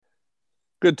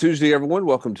Good Tuesday, everyone.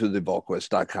 Welcome to the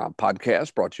VolQuest.com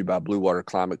podcast brought to you by Blue Water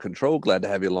Climate Control. Glad to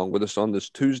have you along with us on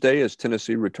this Tuesday as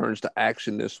Tennessee returns to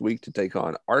action this week to take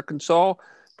on Arkansas.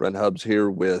 Brent Hubbs here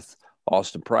with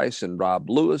Austin Price and Rob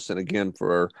Lewis. And again,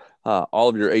 for all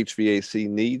of your HVAC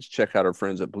needs, check out our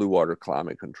friends at Blue Water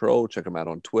Climate Control. Check them out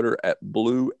on Twitter at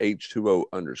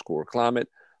BlueH2O_climate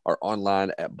or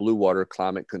online at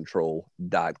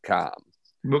BlueWaterClimateControl.com.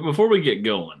 But before we get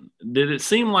going, did it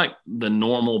seem like the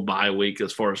normal bye week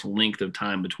as far as length of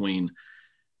time between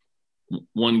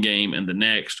one game and the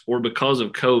next, or because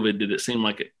of COVID, did it seem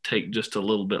like it take just a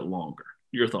little bit longer?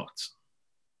 Your thoughts?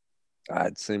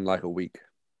 It seemed like a week.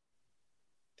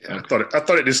 Yeah, okay. I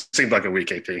thought it just seemed like a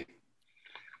week, AP.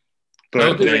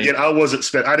 But then again, I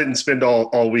didn't spend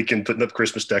all weekend putting up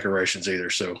Christmas decorations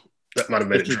either, so that might have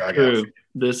made it drag out.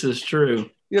 This is true.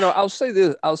 You know, I'll say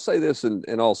this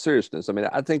in all seriousness. I mean,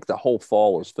 I think the whole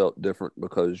fall has felt different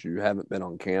because you haven't been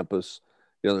on campus.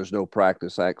 You know, there's no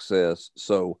practice access.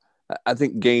 So I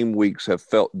think game weeks have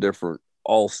felt different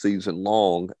all season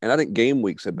long. And I think game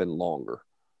weeks have been longer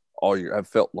all year. I've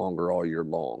felt longer all year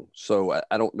long. So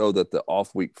I don't know that the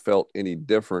off week felt any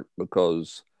different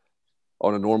because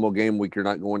on a normal game week, you're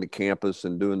not going to campus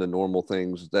and doing the normal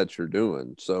things that you're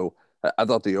doing. So I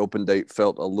thought the open date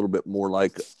felt a little bit more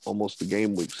like almost the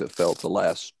game weeks it felt the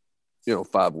last,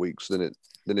 5 weeks than it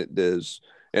does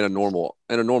in a normal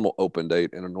open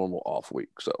date and a normal off week.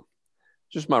 So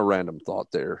just my random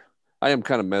thought there. I am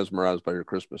kind of mesmerized by your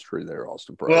Christmas tree there,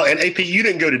 Austin Price. Well, and AP, you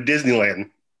didn't go to Disneyland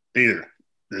either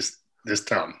this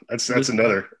time. That's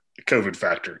another COVID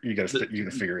factor. You got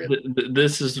to figure it.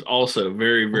 This is also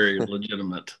very, very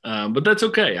legitimate, but that's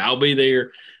okay. I'll be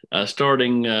there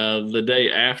starting the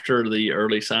day after the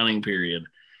early signing period,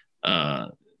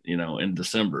 in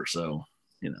December. So,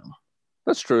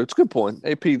 that's true. It's a good point.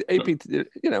 AP, the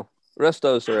rest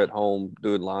of us are at home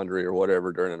doing laundry or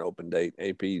whatever during an open date.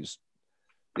 AP's,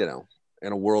 in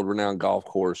a world-renowned golf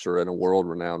course or in a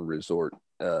world-renowned resort,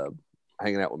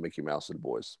 hanging out with Mickey Mouse and the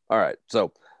boys. All right,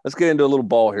 so let's get into a little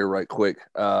ball here right quick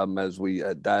as we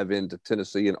dive into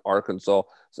Tennessee and Arkansas.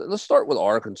 So let's start with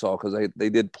Arkansas because they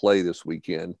did play this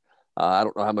weekend. I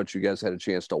don't know how much you guys had a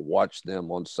chance to watch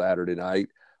them on Saturday night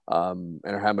and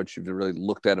how much you've really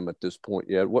looked at them at this point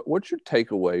yet. What's your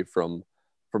takeaway from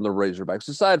the Razorbacks?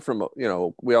 Aside from,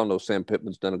 we all know Sam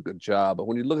Pittman's done a good job, but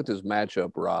when you look at this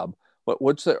matchup, Rob,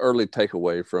 what's the early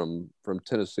takeaway from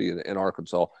Tennessee and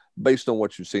Arkansas based on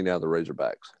what you've seen out of the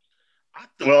Razorbacks?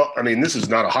 Well, I mean, this is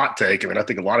not a hot take. I mean, I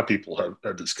think a lot of people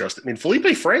have discussed it. I mean,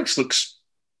 Felipe Franks looks,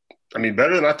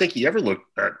 better than I think he ever looked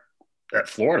at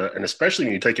Florida, and especially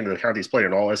when you take into account he's playing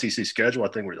an all-SEC schedule. I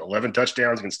think we're 11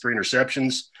 touchdowns against 3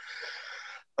 interceptions.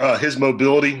 His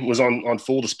mobility was on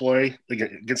full display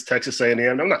against Texas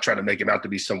A&M. I'm not trying to make him out to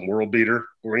be some world beater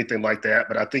or anything like that,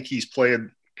 but I think he's played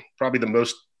probably the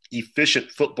most efficient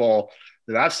football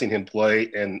that I've seen him play,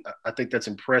 and I think that's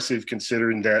impressive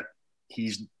considering that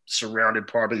he's surrounded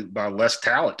probably by less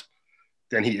talent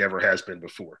than he ever has been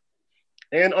before.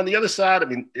 And on the other side,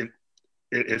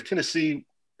 if Tennessee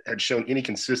had shown any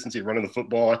consistency running the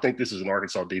football, I think this is an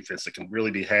Arkansas defense that can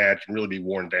really be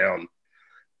worn down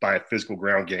by a physical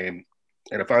ground game.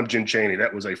 And if I'm Jim Chaney,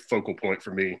 that was a focal point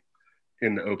for me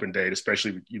in the open date,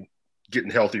 especially you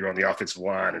getting healthier on the offensive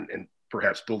line and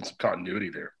perhaps building some continuity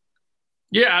there.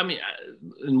 Yeah,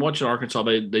 in watching Arkansas,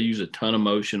 they use a ton of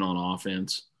motion on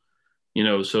offense.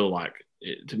 So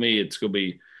to me, it's going to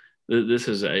be this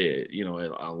is a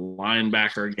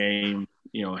linebacker game.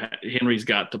 Henry's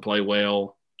got to play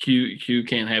well. Q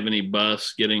can't have any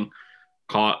busts getting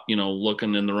caught,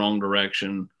 looking in the wrong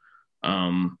direction.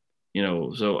 So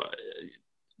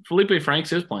Felipe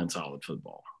Franks is playing solid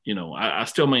football. I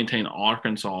still maintain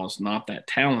Arkansas is not that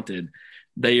talented.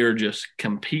 They are just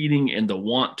competing, and the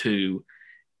want to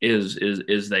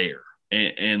is there.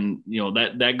 And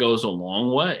that goes a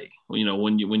long way.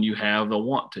 When you have the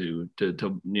want to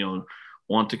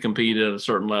want to compete at a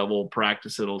certain level,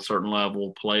 practice at a certain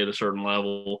level, play at a certain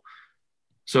level.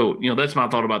 So, that's my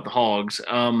thought about the Hogs.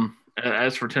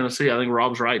 As for Tennessee, I think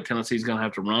Rob's right. Tennessee's going to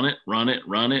have to run it,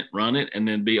 and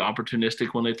then be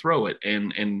opportunistic when they throw it.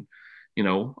 And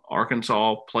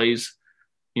Arkansas plays,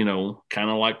 kind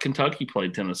of like Kentucky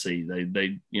played Tennessee. They're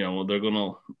going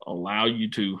to allow you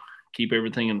to keep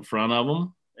everything in front of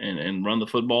them and run the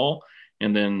football.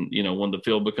 And then, when the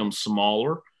field becomes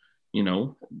smaller,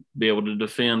 be able to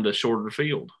defend a shorter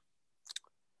field.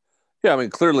 Yeah, I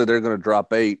mean, clearly they're going to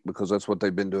drop 8 because that's what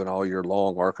they've been doing all year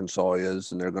long. Arkansas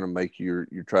is, and they're going to make you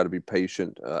try to be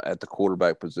patient at the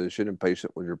quarterback position and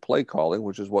patient with your play calling,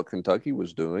 which is what Kentucky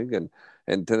was doing,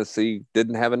 and Tennessee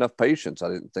didn't have enough patience, I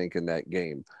didn't think, in that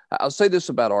game. I'll say this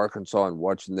about Arkansas and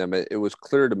watching them: it was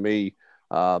clear to me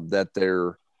that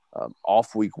their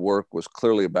off-week work was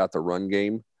clearly about the run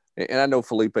game. And I know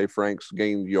Felipe Franks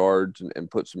gained yards and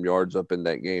put some yards up in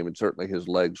that game, and certainly his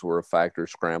legs were a factor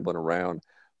scrambling around.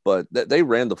 But they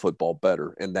ran the football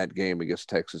better in that game against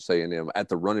Texas A&M at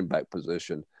the running back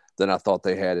position than I thought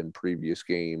they had in previous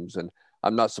games. And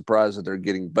I'm not surprised that they're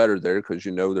getting better there because,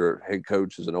 their head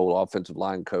coach is an old offensive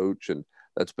line coach, and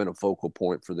that's been a focal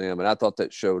point for them. And I thought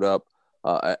that showed up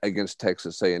against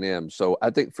Texas A&M. So I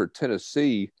think for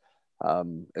Tennessee,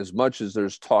 as much as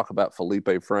there's talk about Felipe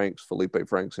Franks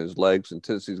and his legs, and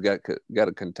Tennessee's got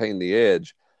to contain the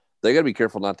edge, they got to be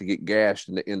careful not to get gashed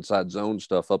in the inside zone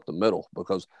stuff up the middle,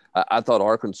 because I thought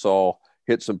Arkansas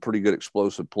hit some pretty good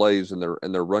explosive plays in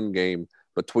their run game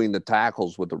between the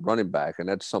tackles with the running back. And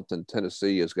that's something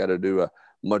Tennessee has got to do a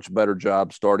much better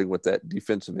job, starting with that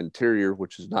defensive interior,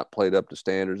 which has not played up to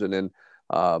standards. And then,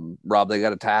 Rob, they got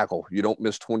to tackle. You don't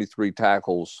miss 23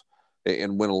 tackles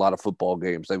and win a lot of football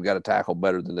games. They've got to tackle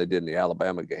better than they did in the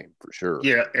Alabama game, for sure.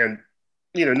 Yeah, and,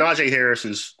 Najee Harris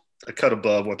is a cut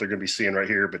above what they're going to be seeing right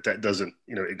here, but that doesn't,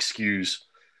 excuse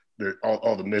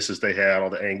all the misses they had,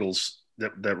 all the angles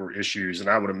that were issues. And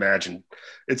I would imagine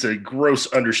it's a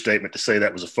gross understatement to say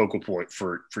that was a focal point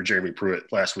for Jeremy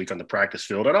Pruitt last week on the practice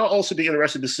field. And I'll also be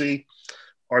interested to see,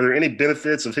 are there any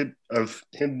benefits of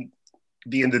him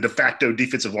being the de facto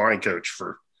defensive line coach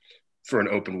for an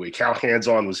open week? How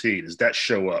hands-on was he? Does that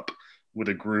show up with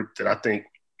a group that I think,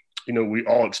 we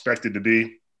all expected to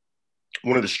be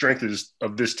one of the strengths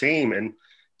of this team? And,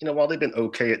 while they've been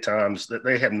okay at times, that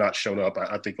they have not shown up,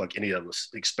 I think, like any of us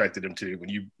expected them to, when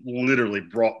you literally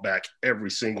brought back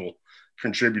every single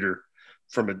contributor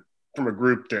from a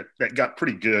group that got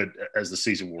pretty good as the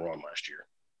season wore on last year.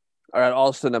 All right,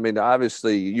 Austin, I mean,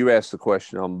 obviously you asked the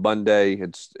question on Monday.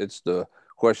 It's the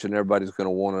question everybody's going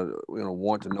to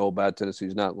want to know about.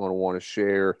 Tennessee's not going to want to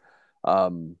share.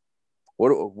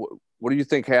 What do you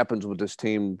think happens with this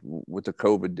team with the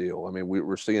COVID deal? I mean,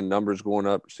 we're seeing numbers going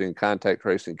up, we're seeing contact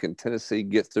tracing. Can Tennessee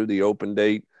get through the open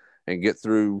date and get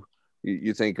through,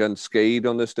 you think, unscathed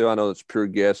on this deal? I know it's pure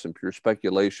guess and pure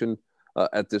speculation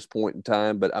at this point in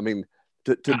time, but I mean,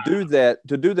 to do that,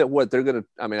 what they're going to,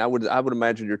 I mean, I would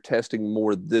imagine you're testing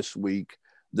more this week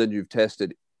than you've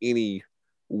tested any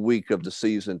week of the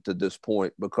season to this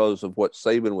point, because of what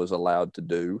Saban was allowed to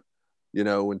do,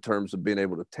 in terms of being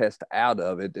able to test out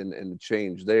of it and the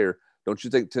change there. Don't you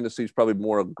think Tennessee's probably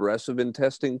more aggressive in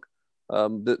testing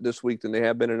this week than they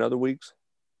have been in other weeks?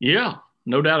 Yeah,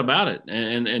 no doubt about it.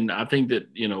 And I think that,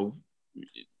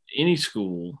 any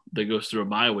school that goes through a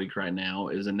bye week right now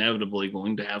is inevitably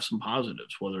going to have some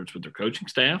positives, whether it's with their coaching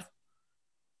staff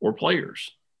or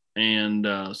players. And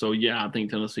so, yeah, I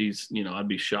think Tennessee's, I'd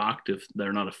be shocked if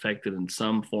they're not affected in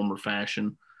some form or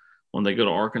fashion when they go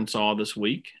to Arkansas this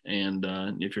week. And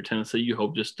if you're Tennessee, you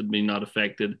hope just to be not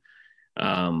affected,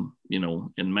 in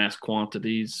mass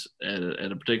quantities at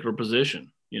a particular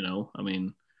position,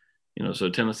 so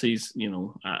Tennessee's,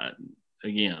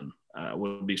 I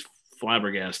would be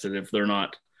flabbergasted if they're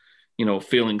not,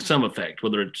 feeling some effect,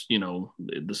 whether it's,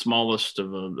 the smallest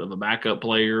of a backup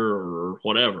player or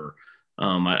whatever.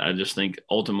 I just think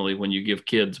ultimately when you give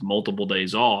kids multiple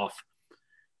days off,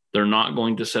 they're not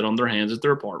going to sit on their hands at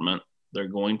their apartment. They're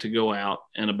going to go out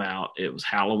and about. It was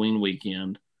Halloween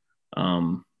weekend.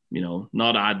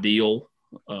 Not ideal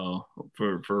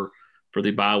for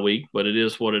the bye week, but it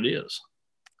is what it is.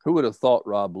 Who would have thought,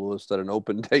 Rob Lewis, that an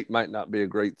open date might not be a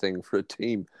great thing for a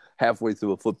team halfway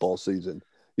through a football season?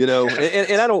 And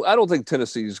I don't think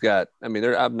Tennessee's got. I mean,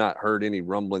 I've not heard any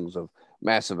rumblings of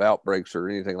massive outbreaks or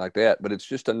anything like that. But it's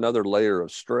just another layer of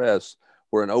stress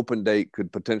where an open date could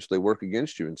potentially work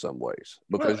against you in some ways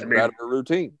because you're out of a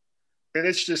routine. And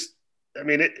it's just,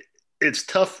 it's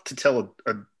tough to tell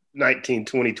a 19,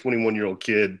 20, 21-year-old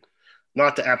kid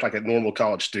not to act like a normal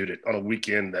college student on a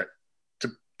weekend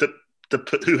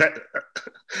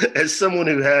as someone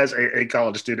who has a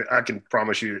college student, I can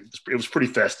promise you it was pretty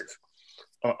festive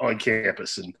on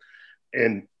campus.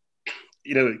 And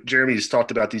Jeremy's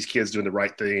talked about these kids doing the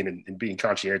right thing and being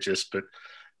conscientious, but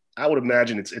I would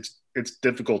imagine it's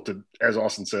difficult to, as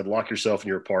Austin said, lock yourself in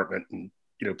your apartment and,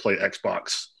 play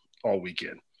Xbox all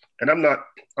weekend. And I'm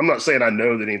not saying I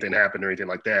know that anything happened or anything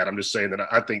like that. I'm just saying that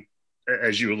I think,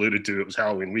 as you alluded to, it was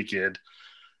Halloween weekend.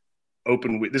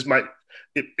 open week.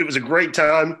 It was a great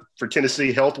time for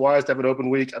Tennessee health wise to have an open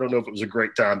week. I don't know if it was a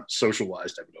great time social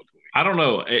wise to have an open week. I don't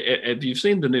know. Have you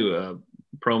seen the new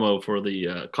promo for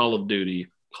the Call of Duty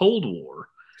Cold War,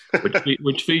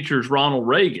 which features Ronald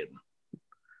Reagan?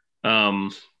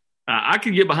 I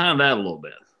could get behind that a little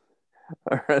bit.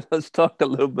 All right, let's talk a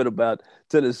little bit about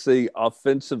Tennessee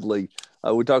offensively.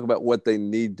 We talk about what they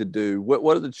need to do.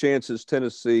 What are the chances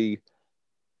Tennessee,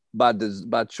 by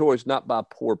choice, not by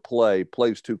poor play,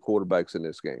 plays two quarterbacks in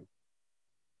this game?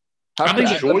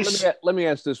 Let me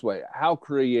ask this way. How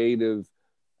creative,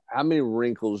 how many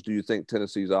wrinkles do you think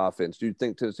Tennessee's offense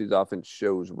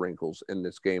shows wrinkles in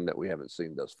this game that we haven't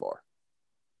seen thus far?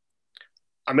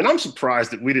 I mean, I'm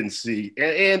surprised that we didn't see,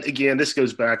 and again, this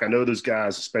goes back. I know those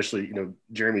guys, especially,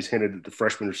 Jeremy's hinted that the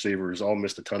freshman receivers all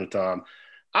missed a ton of time.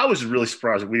 I was really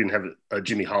surprised that we didn't have a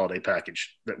Jimmy Holiday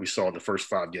package that we saw in the first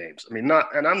 5 games. I mean,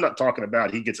 and I'm not talking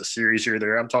about he gets a series here or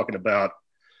there. I'm talking about,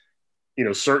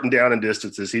 certain down and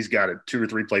distances. He's got a 2 or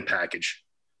 3 play package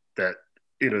that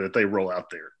they roll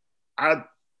out there.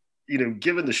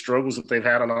 Given the struggles that they've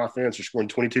had on offense, they're scoring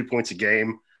 22 points a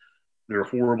game. They're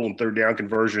horrible in third down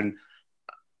conversion.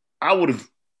 I would have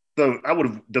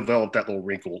developed that little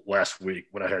wrinkle last week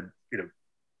when I had,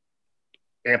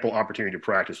 ample opportunity to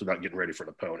practice without getting ready for an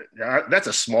opponent. That's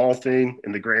a small thing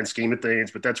in the grand scheme of things,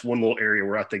 but that's one little area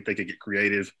where I think they could get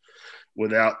creative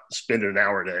without spending an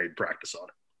hour a day to practice on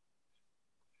it.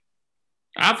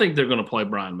 I think they're going to play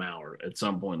Brian Maurer at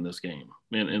some point in this game.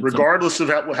 Regardless of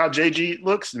how JG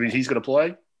looks, I mean, he's going to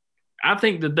play. I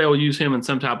think that they'll use him in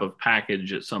some type of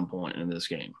package at some point in this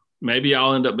game. Maybe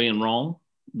I'll end up being wrong,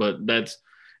 but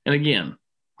and again,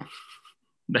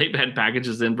 they've had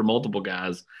packages in for multiple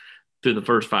guys through the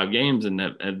first 5 games and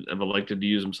have elected to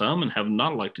use them some and have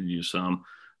not elected to use some.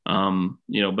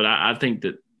 But I think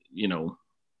that,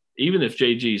 even if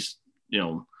JG's,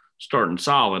 starting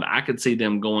solid, I could see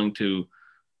them going to,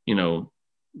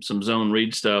 some zone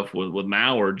read stuff with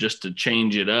Maurer just to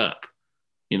change it up.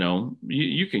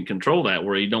 You can control that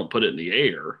where you don't put it in the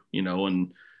air,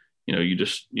 and, you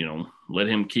just, let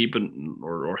him keep it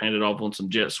or hand it off on some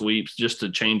jet sweeps just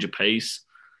to change a pace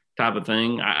type of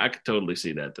thing. I could totally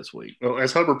see that this week. Well,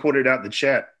 as Hubbard pointed out in the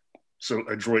chat so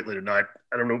adroitly tonight,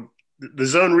 I don't know, the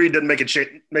zone read doesn't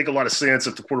make a lot of sense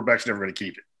if the quarterback's never going to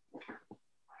keep it.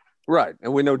 Right,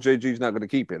 and we know JG's not going to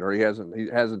keep it, or he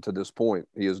hasn't to this point.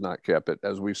 He has not kept it,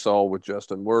 as we saw with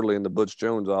Justin Worley and the Butch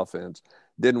Jones offense.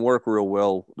 Didn't work real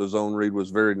well. The zone read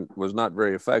was not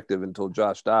very effective until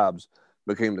Josh Dobbs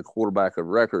became the quarterback of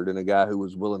record and a guy who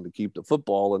was willing to keep the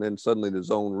football, and then suddenly the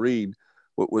zone read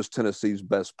was Tennessee's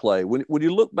best play. When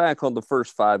you look back on the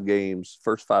first 5 games,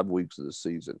 first 5 weeks of the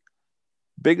season,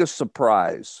 biggest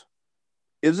surprise,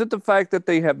 is it the fact that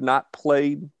they have not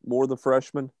played more of the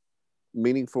freshmen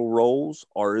meaningful roles,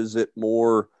 or is it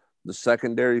more the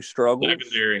secondary struggles?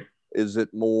 Is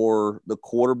it more the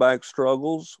quarterback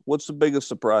struggles? What's the biggest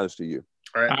surprise to you?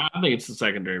 I think it's the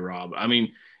secondary, Rob. I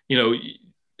mean,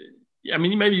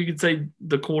 maybe you could say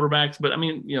the quarterbacks, but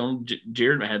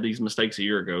Jared had these mistakes a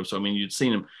year ago. So, you'd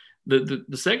seen him. The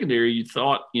secondary, you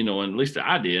thought, and at least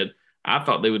I did, I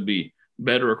thought they would be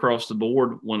better across the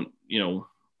board when,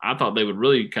 I thought they would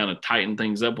really kind of tighten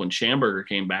things up when Schamberger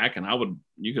came back. And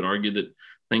you could argue that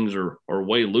things are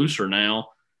way looser now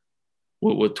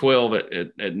with 12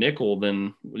 at nickel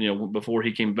than, before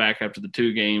he came back after the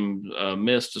 2-game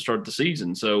miss to start the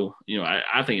season. So,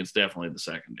 I think it's definitely the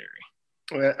secondary.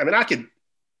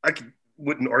 I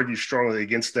wouldn't argue strongly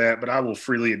against that, but I will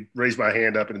freely raise my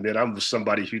hand up and admit I'm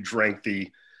somebody who drank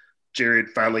Jared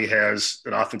finally has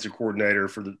an offensive coordinator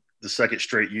for the second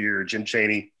straight year. Jim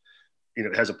Chaney,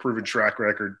 has a proven track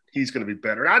record. He's going to be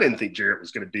better. I didn't think Jarrett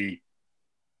was going to be,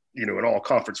 an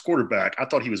all-conference quarterback. I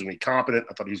thought he was going to be competent.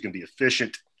 I thought he was going to be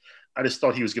efficient. I just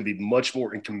thought he was going to be much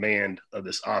more in command of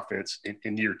this offense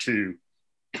in year 2.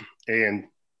 And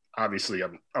obviously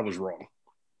I was wrong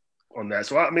on that.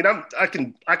 So, I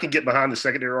can get behind the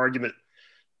secondary argument.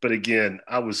 But again,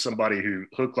 I was somebody who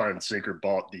hook, line, and sinker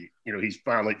bought he's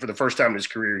finally, for the first time in his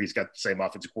career, he's got the same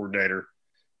offensive coordinator.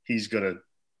 He's going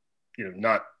to,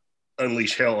 not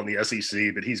unleash hell in the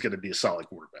SEC, but he's going to be a solid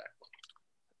quarterback.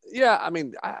 Yeah,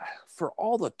 for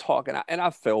all the talk, and I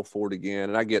fell for it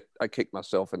again, and I kick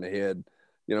myself in the head,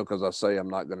 because I say I'm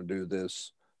not going to do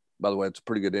this. By the way, it's a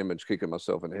pretty good image, kicking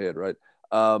myself in the head, right?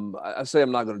 I say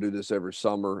I'm not going to do this every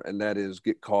summer, and that is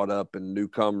get caught up in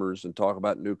newcomers and talk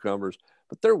about newcomers.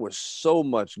 But there was so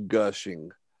much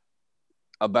gushing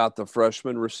about the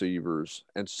freshman receivers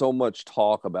and so much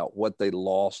talk about what they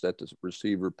lost at the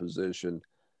receiver position.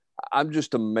 I'm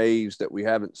just amazed that we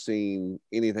haven't seen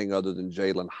anything other than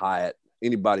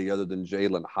anybody other than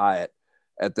Jalen Hyatt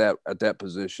at that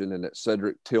position, and that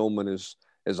Cedric Tillman is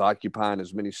occupying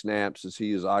as many snaps as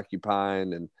he is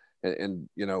occupying, and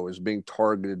is being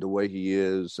targeted the way he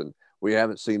is. And we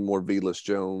haven't seen more Velus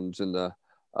Jones in the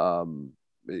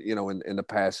in the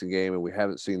passing game, and we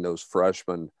haven't seen those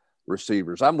freshman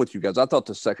receivers. I'm with you guys. I thought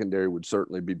the secondary would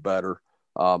certainly be better,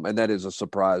 and that is a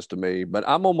surprise to me. But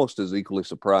I'm almost as equally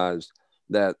surprised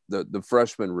that the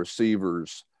freshman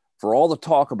receivers, for all the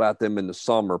talk about them in the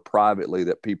summer privately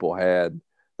that people had,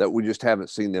 that we just haven't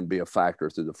seen them be a factor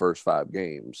through the first 5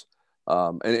 games.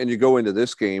 And you go into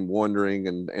this game wondering,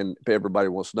 and everybody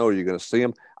wants to know, are you going to see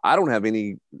them? I don't have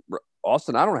any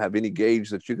gauge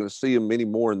that you're going to see them any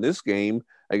more in this game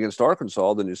against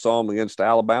Arkansas than you saw them against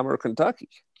Alabama or Kentucky.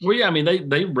 Well, yeah, I mean, they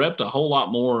repped a whole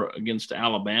lot more against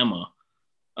Alabama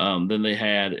than they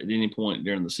had at any point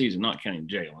during the season, not counting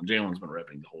Jalen. Jalen's been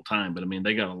repping the whole time, but I mean,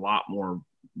 they got a lot more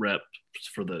reps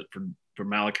for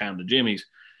Malachi and the Jimmies,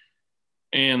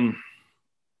 and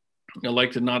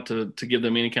elected not to give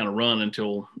them any kind of run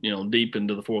until deep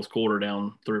into the fourth quarter,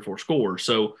 down 3 or 4 scores.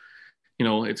 So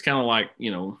it's kind of like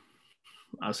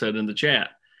I said in the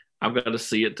chat, I've got to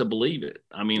see it to believe it.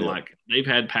 I mean, like, they've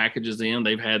had packages in,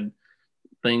 they've had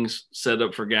things set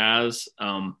up for guys,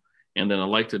 and then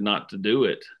elected not to do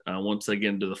it once they get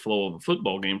into the flow of a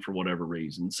football game for whatever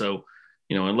reason. So,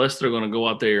 unless they're going to go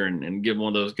out there and give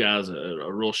one of those guys a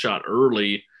real shot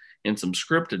early in some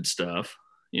scripted stuff,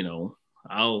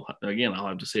 I'll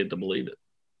have to see it to believe it.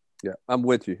 Yeah, I'm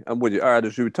with you. All right,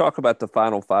 as we talk about the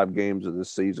final 5 games of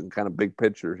this season, kind of big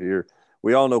picture here,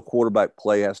 we all know quarterback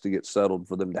play has to get settled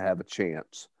for them to have a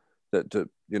chance to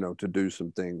do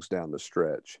some things down the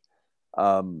stretch.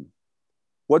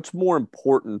 What's more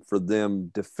important for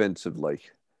them defensively?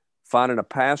 Finding a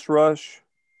pass rush,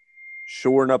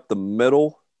 shoring up the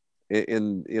middle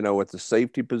in at the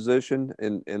safety position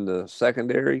in the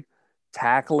secondary,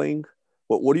 tackling.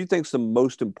 What do you think is the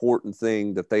most important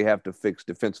thing that they have to fix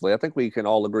defensively? I think we can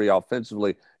all agree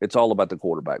offensively, it's all about the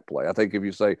quarterback play. I think if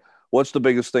you say, what's the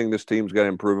biggest thing this team's got to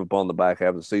improve upon the back half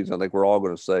of the season, I think we're all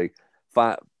going to say,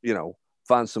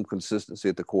 find some consistency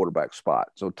at the quarterback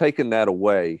spot. So taking that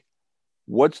away,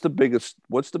 what's the biggest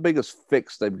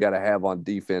fix they've got to have on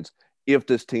defense if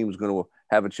this team's going to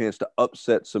have a chance to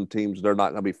upset some teams they're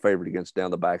not going to be favored against down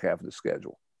the back half of the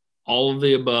schedule? All of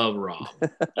the above, Rob.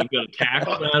 You've got to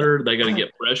tackle better. They got to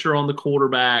get pressure on the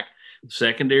quarterback.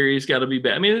 Secondary's got to be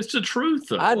better. I mean, it's the truth,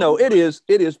 though. I know it is.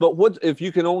 But what if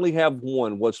you can only have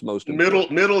one? What's most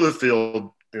important? Middle of the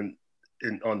field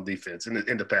on defense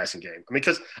in the passing game. I mean,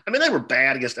 because they were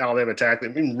bad against Alabama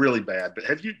tackling. I mean, really bad.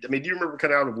 But do you remember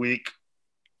coming out of a week,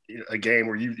 a game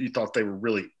where you thought they were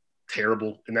really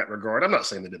terrible in that regard? I'm not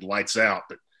saying they did lights out,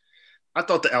 but I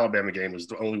thought the Alabama game was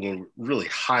the only one that really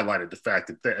highlighted the fact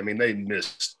that they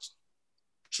missed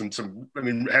had some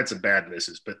bad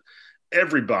misses, but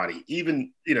everybody,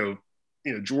 even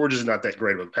Georgia's not that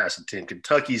great of a passing team.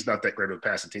 Kentucky's not that great of a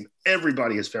passing team.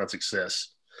 Everybody has found success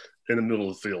in the middle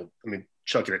of the field. I mean,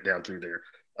 chucking it down through there.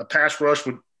 A pass rush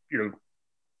would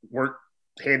work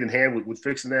hand in hand with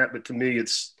fixing that, but to me,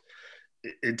 it's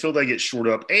until they get shored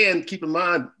up. And keep in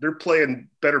mind, they're playing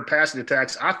better passing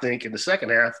attacks, I think, in the second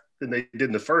half than they did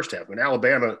in the first half. When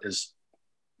Alabama is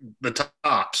the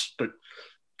tops, but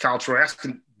Kyle Trask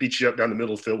can beat you up down the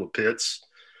middle of the field with Pitts.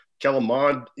 Kellen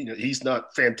Mond, he's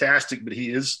not fantastic, but he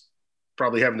is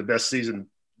probably having the best season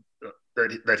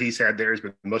that he's had there. He's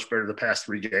been much better the past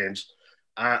 3 games.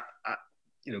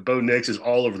 Bo Nix is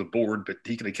all over the board, but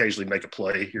he can occasionally make a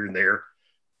play here and there.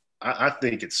 I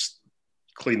think it's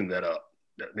cleaning that up.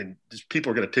 I mean,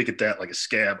 people are going to pick at that like a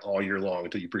scab all year long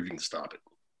until you prove you can stop it.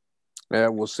 Yeah,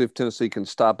 we'll see if Tennessee can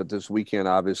stop it this weekend,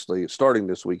 obviously, starting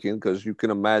this weekend, because you can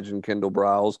imagine Kendall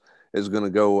Briles is going to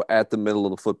go at the middle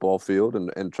of the football field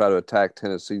and try to attack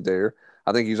Tennessee there.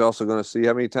 I think he's also going to see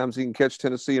how many times he can catch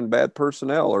Tennessee in bad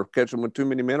personnel or catch them with too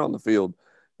many men on the field,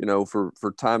 for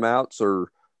timeouts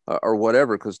or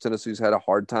whatever, because Tennessee's had a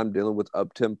hard time dealing with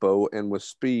up-tempo and with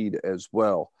speed as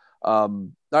well. Now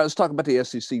let's talk about the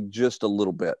SEC just a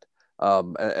little bit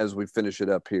as we finish it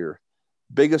up here.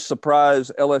 Biggest surprise,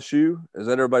 LSU? Is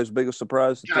that everybody's biggest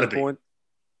surprise at this point?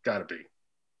 Gotta be.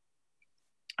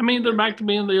 I mean, they're back to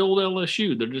being the old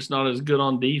LSU. They're just not as good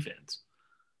on defense.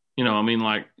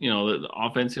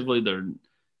 Offensively,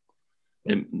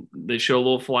 they show a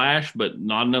little flash, but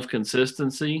not enough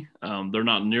consistency. They're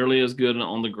not nearly as good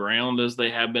on the ground as they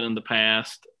have been in the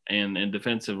past, and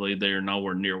defensively, they are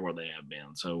nowhere near where they have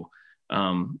been. So,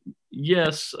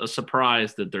 yes, a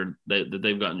surprise that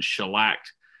they've gotten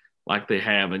shellacked like they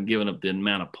have and given up the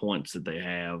amount of points that they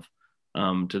have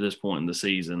to this point in the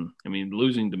season. I mean,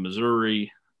 losing to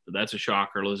Missouri, That's a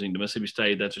shocker. Losing to Mississippi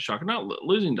State, that's a shocker. Not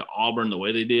losing to Auburn the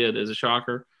way they did is a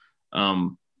shocker.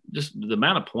 Just the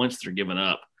amount of points they're giving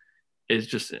up is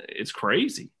just it's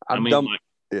crazy.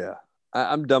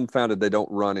 I'm dumbfounded they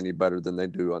don't run any better than they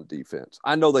do on defense.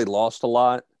 I know they lost a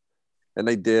lot, and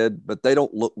they did, but they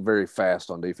don't look very fast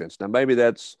on defense. Now, maybe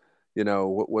that's,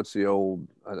 what's the old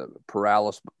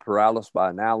paralysis by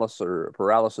analysis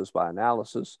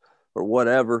or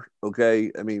whatever.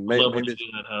 Okay. I mean,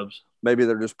 maybe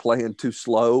they're just playing too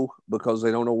slow because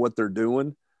they don't know what they're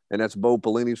doing. And that's Bo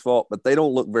Pelini's fault, but they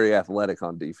don't look very athletic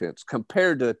on defense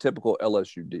compared to a typical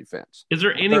LSU defense. Is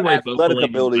there any way athletic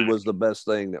ability was the best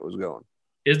thing that was going?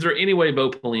 Is there any way Bo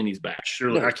Pelini's back?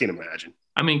 Surely, I can't imagine.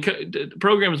 I mean,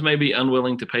 programs may be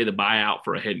unwilling to pay the buyout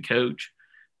for a head coach,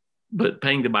 but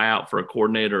paying the buyout for a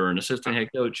coordinator or an assistant head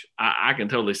coach, I can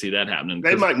totally see that happening.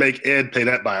 They might make Ed pay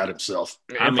that buyout himself.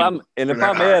 If I'm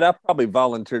Ed, I probably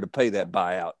volunteer to pay that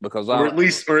buyout because or at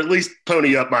least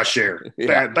pony up my share.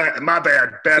 Yeah. Bad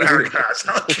hire, guys.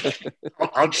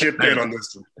 I'll chip in on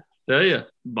this one. Tell you,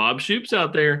 Bob Shoop's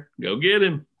out there. Go get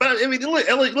him. But I mean, look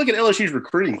at LSU's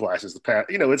recruiting classes.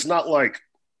 It's not like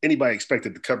anybody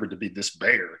expected the cupboard to be this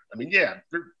bare. I mean, yeah,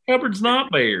 cupboard's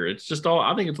not bare. It's just all.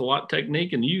 I think it's a lot of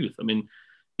technique and youth. I mean,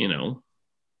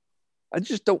 I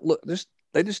just don't look.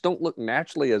 They just don't look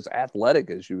naturally as athletic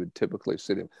as you would typically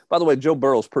see them. By the way, Joe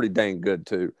Burrow's pretty dang good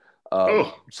too.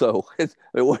 So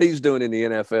what he's doing in the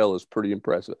NFL is pretty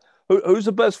impressive. Who's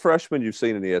the best freshman you've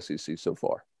seen in the SEC so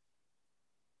far?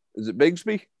 Is it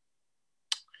Bigsby?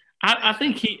 I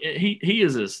think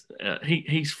he's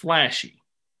flashy.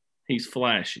 He's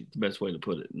flashy. The best way to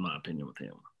put it, in my opinion, with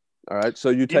him. All right. So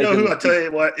you take who I tell you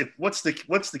what? What's the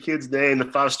kid's name? The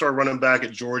 5-star running back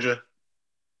at Georgia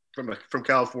from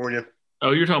California.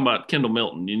 Oh, you're talking about Kendall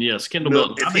Milton. And yes, Kendall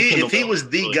Milton. If he was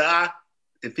the guy,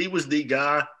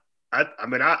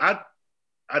 I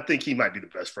think he might be the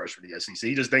best freshman in the SEC.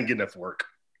 He just didn't get enough work.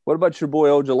 What about your boy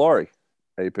Ojulari,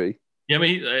 AP? Yeah, I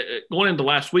mean, going into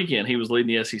last weekend, he was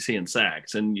leading the SEC in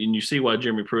sacks, and you see why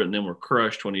Jeremy Pruitt and them were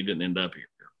crushed when he didn't end up here.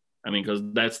 I mean, because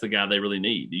that's the guy they really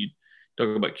need. You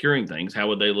talk about curing things. How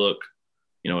would they look,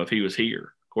 if he was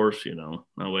here? Of course,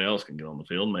 nobody else can get on the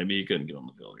field. Maybe he couldn't get on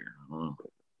the field here. I don't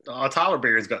know. Tyler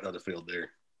Barron's got another field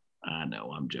there. I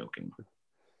know. I'm joking.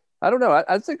 I don't know.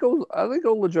 I think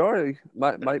Ojulari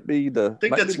might be the. I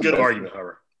think that's a good argument,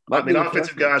 however. I mean,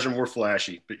 offensive guys are more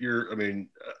flashy, but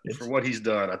for what he's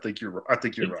done, I think you're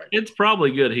right. It's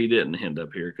probably good he didn't end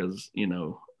up here because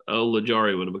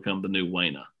Ojulari would have become the new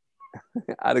Wayna.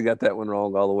 I'd have got that one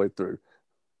wrong all the way through.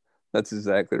 That's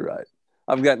exactly right.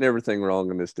 I've gotten everything wrong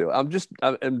in this deal. I'm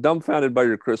dumbfounded by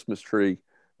your Christmas tree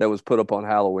that was put up on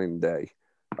Halloween Day.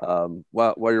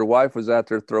 While your wife was out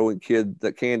there throwing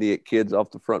candy at kids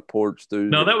off the front porch.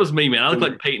 No, that was me, man. I look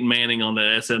like Peyton Manning on the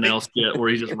SNL skit where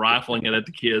he's just rifling it at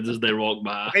the kids as they walk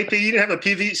by. AP, you didn't have a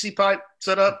PVC pipe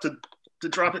set up to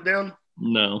drop it down?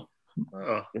 No.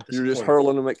 Oh, you're just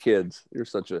hurling them at kids. You're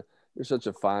such a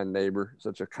fine neighbor,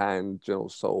 such a kind, gentle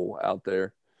soul out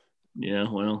there. Yeah,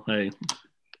 well, hey,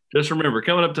 just remember,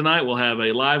 coming up tonight, we'll have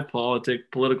a live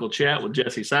political chat with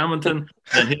Jesse Simonton,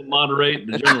 and he'll moderate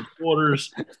the general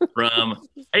quarters from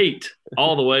 8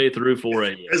 all the way through 4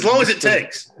 a.m. As long as it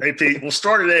takes, AP. We'll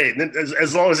start at 8, and then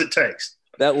as long as it takes.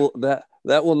 That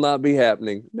will not be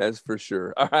happening. That's for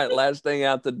sure. All right, last thing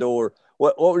out the door.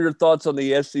 What were your thoughts on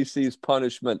the SEC's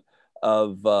punishment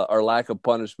of or lack of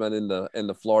punishment in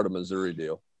the Florida Missouri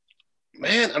deal?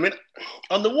 Man, I mean,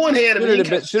 on the one hand,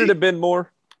 should it have been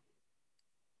more?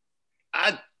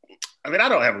 I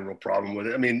don't have a real problem with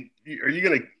it. I mean, are you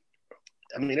going to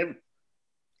 – I mean,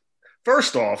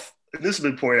 first off, and this has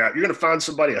been pointed out, you're going to find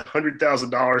somebody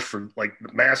 $100,000 for, like,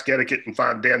 mask etiquette and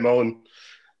find Dan Mullen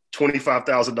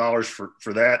 $25,000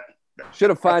 for that. Should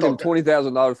have fined him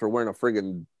 $20,000 for wearing a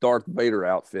friggin' Darth Vader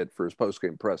outfit for his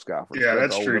post-game press conference. Yeah,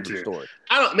 that's true, too. Story.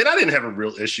 I didn't have a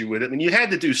real issue with it. I mean, you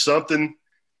had to do something.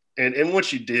 And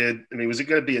once you did, I mean, was it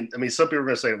going to be – I mean, some people were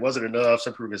going to say it wasn't enough.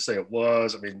 Some people were going to say it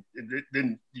was. I mean,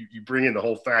 then you bring in the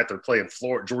whole fact they're playing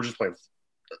Florida. Georgia's playing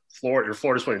Florida, or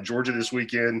Florida's playing Georgia this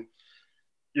weekend.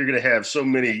 You're going to have so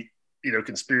many,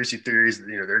 conspiracy theories.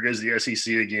 There goes the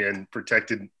SEC again,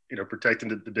 protecting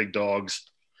the big dogs.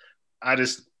 I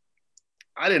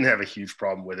didn't have a huge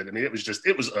problem with it. I mean,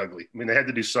 it was ugly. I mean, they had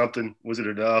to do something. Was it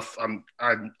enough? I'm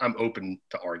open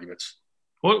to arguments.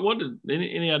 What did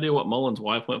any idea what Mullen's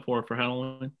wife went for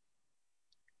Halloween?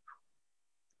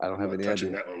 I don't have any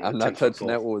idea. I'm not touching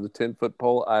that one with a 10-foot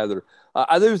pole either.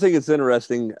 I do think it's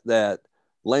interesting that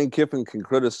Lane Kiffin can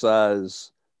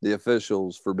criticize the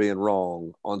officials for being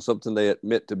wrong on something they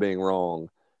admit to being wrong,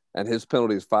 and his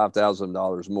penalty is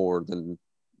 $5,000 more than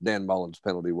Dan Mullen's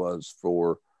penalty was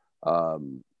for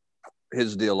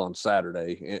his deal on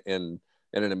Saturday in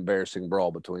an embarrassing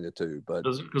brawl between the two. But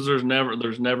because there's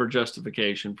never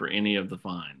justification for any of the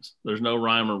fines. There's no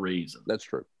rhyme or reason. That's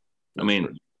true. I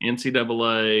mean,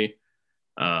 NCAA,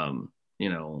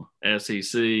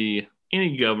 SEC,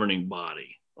 any governing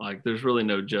body, like there's really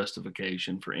no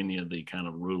justification for any of the kind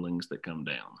of rulings that come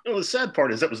down. Well, the sad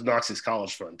part is that was Knox's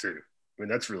college fund too. I mean,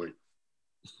 that's really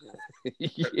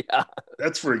yeah,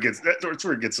 that's where it gets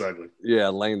ugly. Yeah,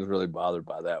 Lane's really bothered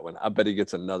by that one. I bet he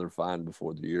gets another fine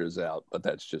before the year is out, but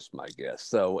that's just my guess.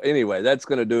 So anyway, that's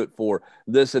going to do it for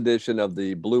this edition of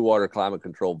the Blue Water Climate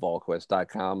Control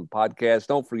VolQuest.com podcast.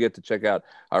 Don't forget to check out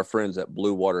our friends at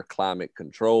Blue Water Climate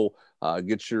Control.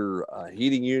 Get your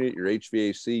heating unit, your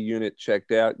HVAC unit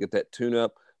checked out. Get that tune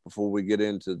up before we get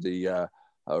into the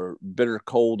bitter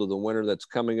cold of the winter that's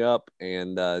coming up,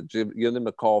 and give them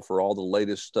a call for all the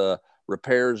latest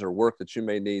repairs or work that you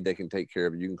may need. They can take care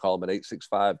of it. You can call them at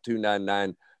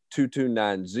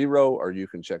 865-299-2290, or you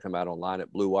can check them out online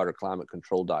at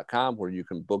bluewaterclimatecontrol.com, where you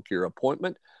can book your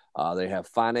appointment. They have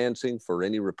financing for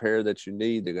any repair that you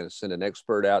need. They're going to send an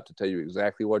expert out to tell you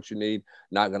exactly what you need,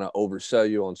 not going to oversell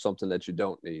you on something that you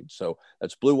don't need. So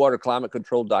that's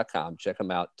bluewaterclimatecontrol.com. Check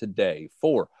them out today.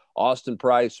 For Austin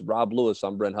Price, Rob Lewis,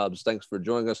 I'm Brent Hubbs. Thanks for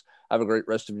joining us. Have a great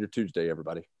rest of your Tuesday,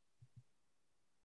 everybody.